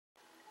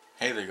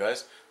Hey there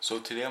guys, so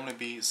today I'm going to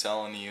be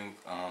selling you,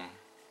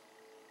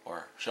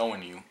 or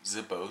showing you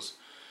Zippos,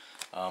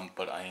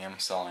 but I am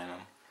selling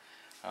them.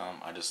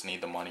 I just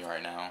need the money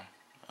right now.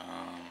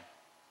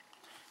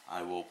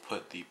 I will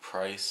put the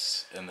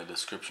price in the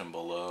description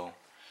below.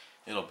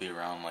 It'll be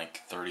around like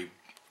 30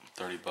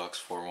 bucks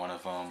for one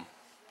of them,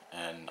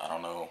 and I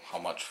don't know how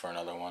much for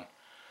another one.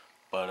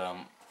 But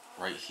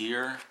right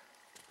here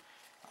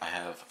I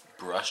have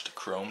brushed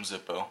chrome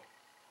Zippo.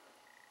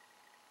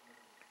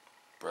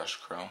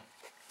 Brushed chrome.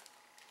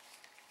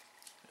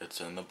 It's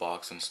in the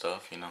box and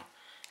stuff, you know.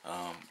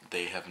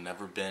 They have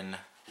never been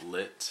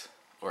lit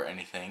or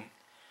anything.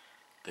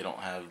 They don't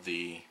have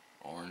the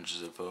orange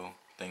Zippo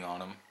thing on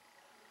them.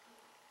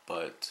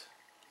 But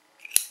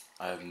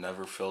I have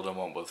never filled them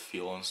up with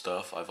fuel and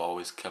stuff. I've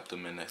always kept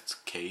them in its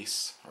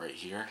case right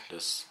here,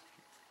 this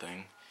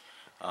thing.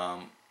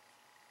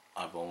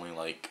 I've only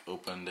like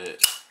opened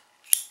it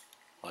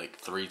like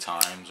 3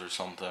 times or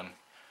something.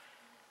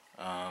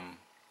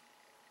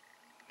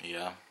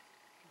 Yeah,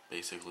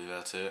 basically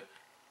that's it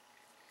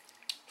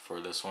for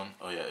this one.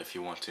 Oh yeah, if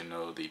you want to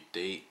know the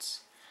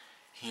dates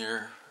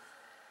here,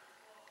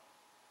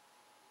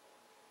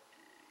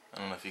 I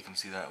don't know if you can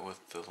see that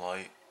with the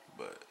light,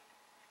 but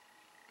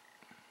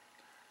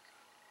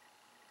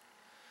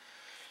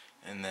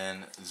and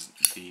then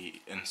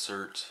the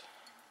insert,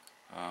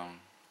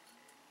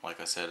 like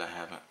I said, I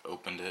haven't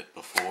opened it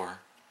before.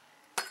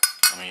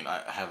 I mean,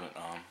 I haven't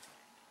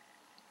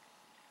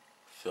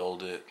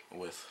filled it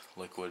with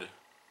liquid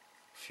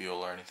fuel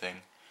or anything,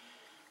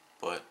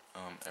 but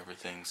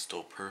everything's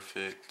still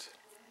perfect.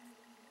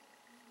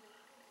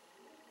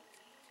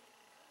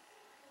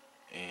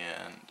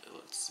 And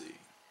let's see,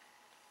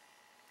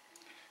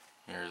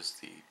 here's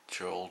the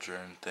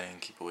children thing,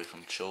 keep away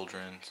from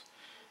children.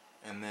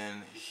 And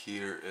then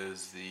here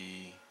is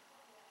the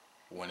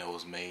when it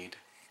was made.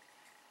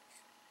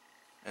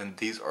 And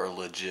these are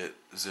legit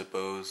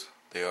Zippos,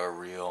 they are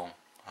real.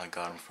 I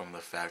got them from the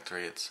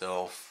factory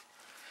itself.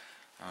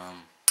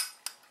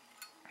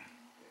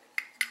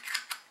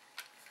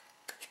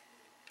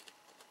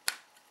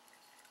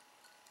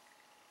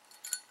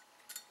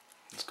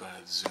 Let's go ahead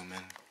and zoom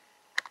in.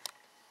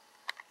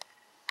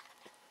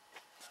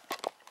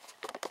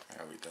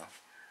 There we go.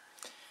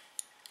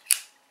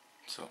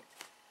 So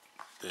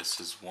this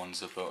is one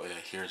Zippo.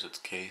 Yeah, here's its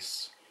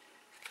case,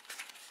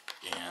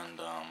 and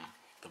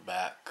the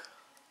back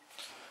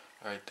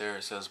right there,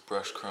 it says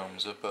brushed chrome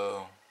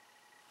Zippo.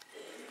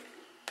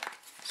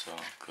 So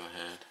go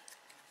ahead,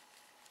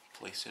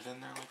 place it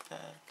in there like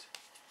that.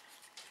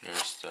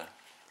 Here's the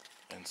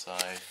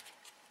inside,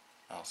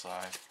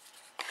 outside.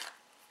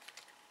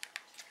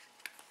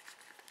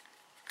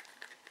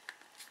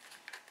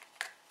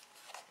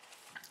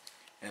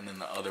 And then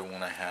the other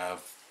one I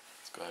have,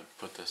 let's go ahead and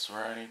put this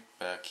right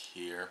back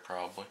here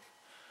probably.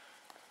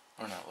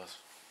 Or not, let's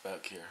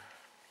back here.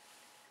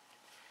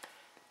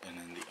 And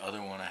then the other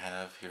one I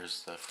have,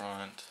 here's the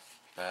front,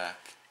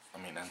 back,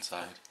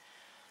 inside.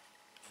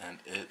 And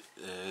it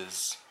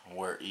is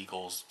Where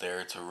Eagles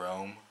Dare to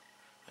Roam.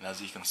 And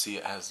as you can see,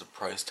 it has the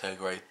price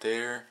tag right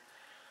there.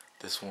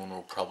 This one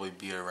will probably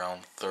be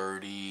around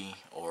 30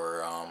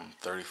 or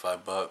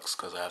 35 bucks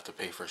because I have to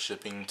pay for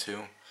shipping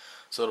too.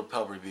 So it'll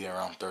probably be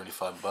around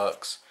 35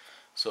 bucks.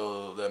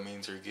 So that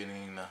means you're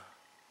getting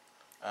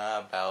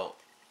about,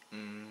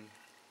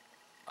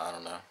 I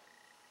don't know,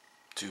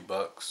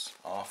 $2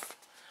 off.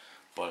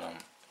 But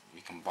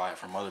you can buy it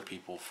from other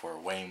people for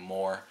way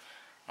more.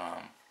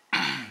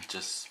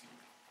 Just,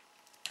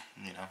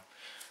 you know,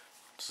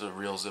 it's a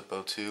real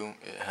Zippo too.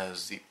 It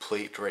has the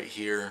plate right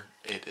here.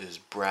 It is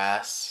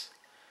brass.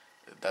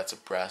 That's a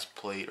brass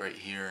plate right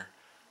here,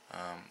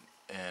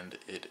 and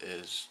it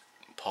is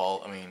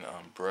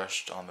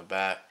brushed on the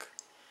back,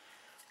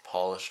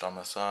 polished on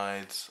the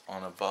sides,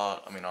 on the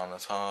on the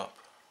top,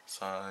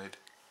 side,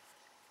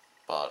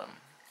 bottom.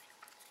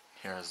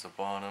 Here's the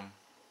bottom.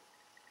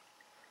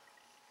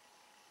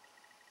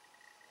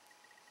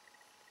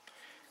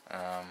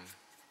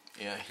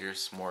 Yeah,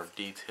 here's some more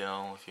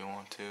detail if you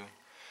want to.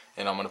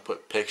 And I'm going to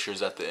put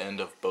pictures at the end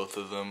of both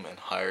of them in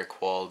higher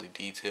quality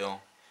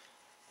detail.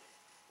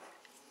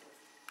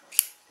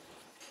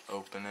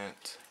 Open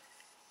it,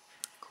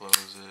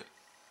 close it,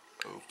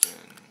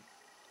 open.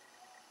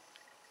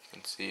 You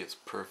can see it's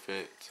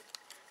perfect.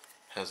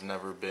 Has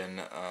never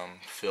been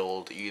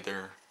filled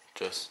either.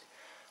 Just,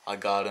 I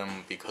got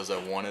them because I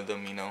wanted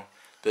them, you know.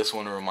 This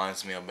one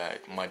reminds me of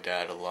my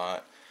dad a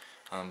lot,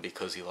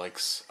 because he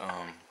likes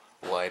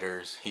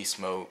lighters, he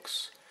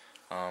smokes,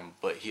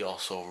 but he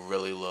also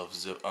really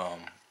loves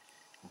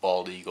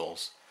bald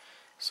eagles.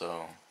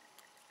 So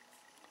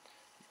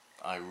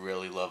I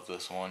really love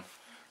this one,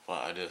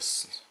 but I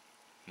just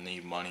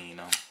need money, you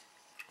know.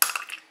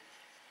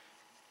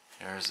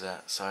 Here's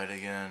that side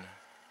again,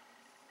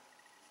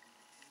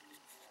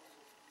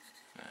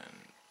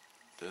 and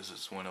this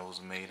is when it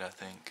was made, I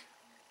think.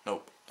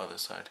 Nope, other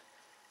side.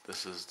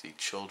 This is the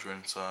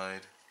children's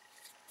side,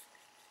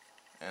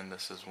 and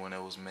this is when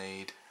it was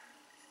made.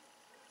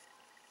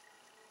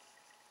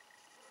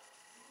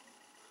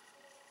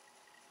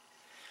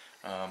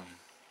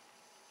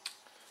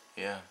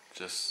 Yeah,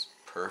 just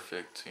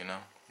perfect, you know.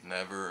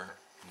 Never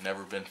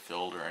been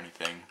filled or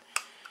anything.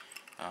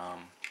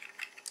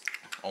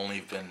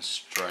 Only been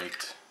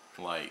striked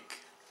like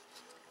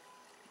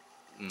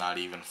not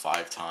even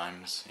 5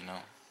 times, you know.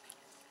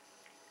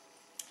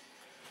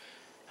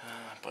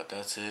 But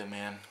that's it,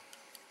 man.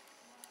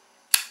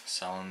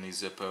 Selling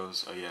these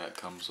Zippos. Oh yeah, it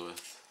comes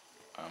with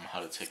how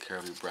to take care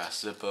of your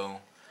brass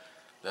Zippo.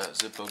 That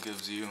Zippo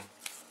gives you.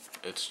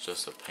 It's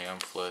just a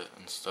pamphlet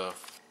and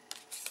stuff.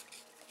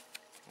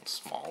 A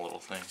small little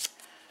thing.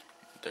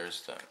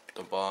 There's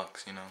the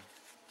box, you know,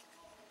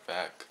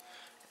 back,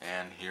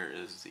 and here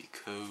is the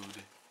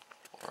code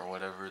or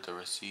whatever, the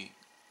receipt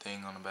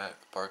thing on the back,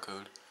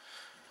 barcode.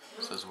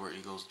 It says where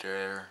eagles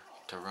dare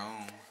to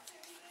roam.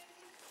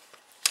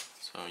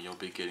 So you'll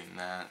be getting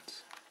that,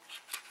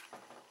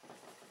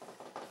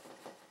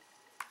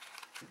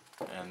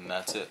 and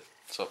that's it.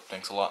 So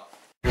thanks a lot.